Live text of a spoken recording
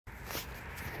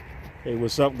Hey,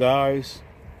 what's up, guys?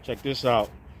 Check this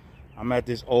out. I'm at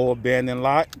this old abandoned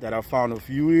lot that I found a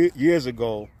few years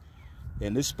ago,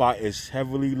 and this spot is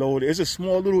heavily loaded. It's a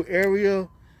small little area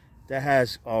that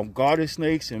has garter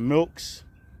snakes and milks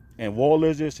and wall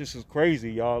lizards. This is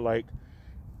crazy, y'all. Like,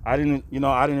 I didn't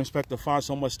expect to find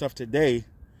so much stuff today.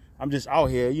 I'm just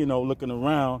out here, looking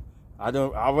around. I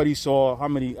already saw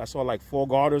I saw like 4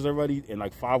 garters already and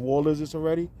like 5 wall lizards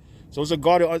already. So it's a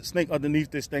garter snake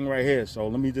underneath this thing right here. So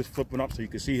let me just flip it up so you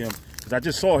can see him, because I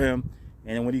just saw him,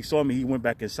 and when he saw me, he went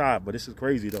back inside. But this is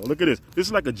crazy though. Look at this. This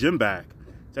is like a gym bag.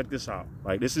 Check this out.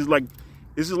 Like this is like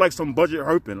some budget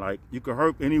herping. Like you can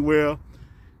herp anywhere.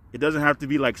 It doesn't have to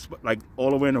be like all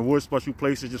the way in the woods, special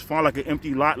places. Just find like an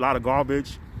empty lot of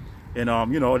garbage, and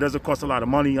it doesn't cost a lot of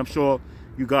money. I'm sure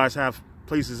you guys have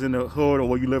places in the hood or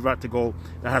where you live at to go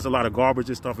that has a lot of garbage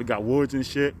and stuff. It got woods and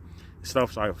shit.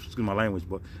 Stuff, sorry, excuse my language,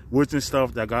 but woods and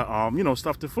stuff that got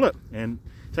stuff to flip. And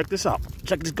check this out.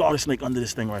 Check this garter snake under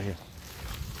this thing right here.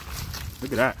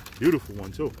 Look at that. Beautiful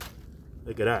one too.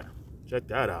 Look at that. Check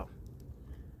that out.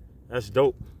 That's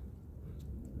dope.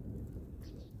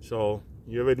 So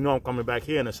you already know I'm coming back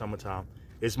here in the summertime.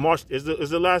 It's March, it's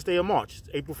the last day of March.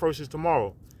 April 1st is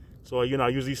tomorrow. So I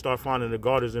usually start finding the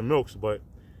garters and milks, but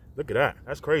look at that.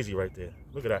 That's crazy right there.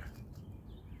 Look at that.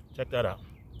 Check that out.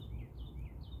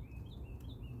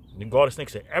 The garter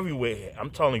snakes are everywhere here.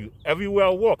 I'm telling you, everywhere I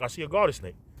walk, I see a garter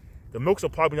snake. The milks are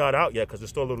probably not out yet because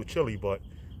it's still a little chilly, but,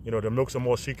 the milks are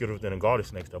more secretive than the garter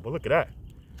snakes, though. But look at that.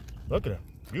 Look at them.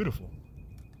 Beautiful.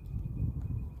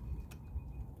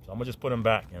 So I'm going to just put them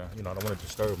back. I don't want to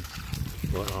disturb them.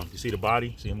 But you see the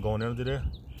body? See him going under there?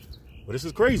 But this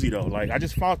is crazy, though. Like, I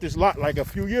just found this lot like a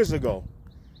few years ago.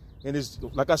 And it's,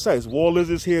 like I said, it's wall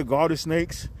lizards here, garter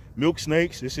snakes, milk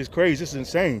snakes. This is crazy. This is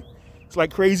insane. It's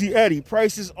like Crazy Eddie.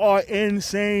 Prices are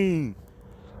insane.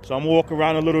 So I'm gonna walk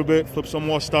around a little bit, flip some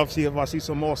more stuff, see if I see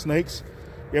some more snakes.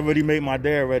 They already made my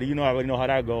day already. I already know how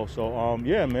that goes. So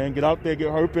yeah, man, get out there, get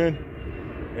herping,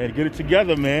 and get it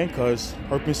together, man, because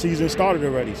herping season started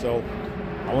already. So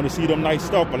I want to see them nice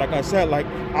stuff. But like I said, like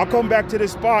I'll come back to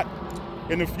this spot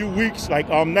in a few weeks. Like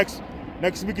next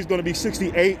week is gonna be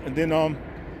 68, and then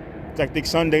I think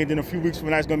Sunday, and then a few weeks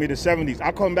from now it's gonna be the 70s.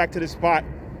 I'll come back to this spot.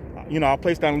 I'll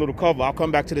place down a little cover. I'll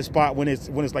come back to this spot when it's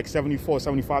like 74,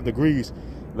 75 degrees.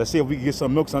 Let's see if we can get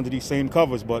some milks under these same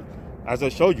covers. But as I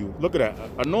showed you, look at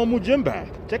that. A normal gym bag.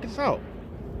 Check this out.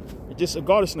 It's just a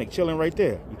garter snake chilling right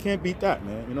there. You can't beat that,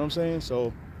 man. You know what I'm saying?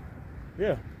 So,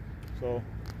 yeah. So,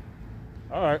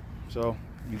 all right. So,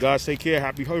 you guys take care.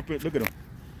 Happy herping. Look at them.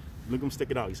 Look at them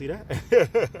sticking out. You see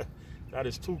that? That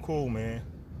is too cool, man.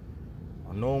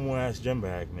 A normal ass gym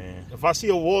bag, man. If I see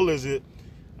a wall lizard,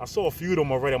 I saw a few of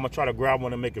them already. I'm going to try to grab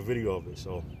one and make a video of it.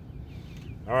 So,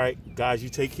 all right, guys, you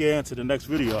take care until the next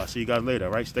video. I'll see you guys later,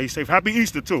 all right? Stay safe. Happy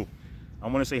Easter, too. I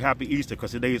want to say happy Easter because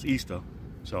today is Easter.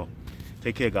 So,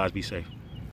 take care, guys. Be safe.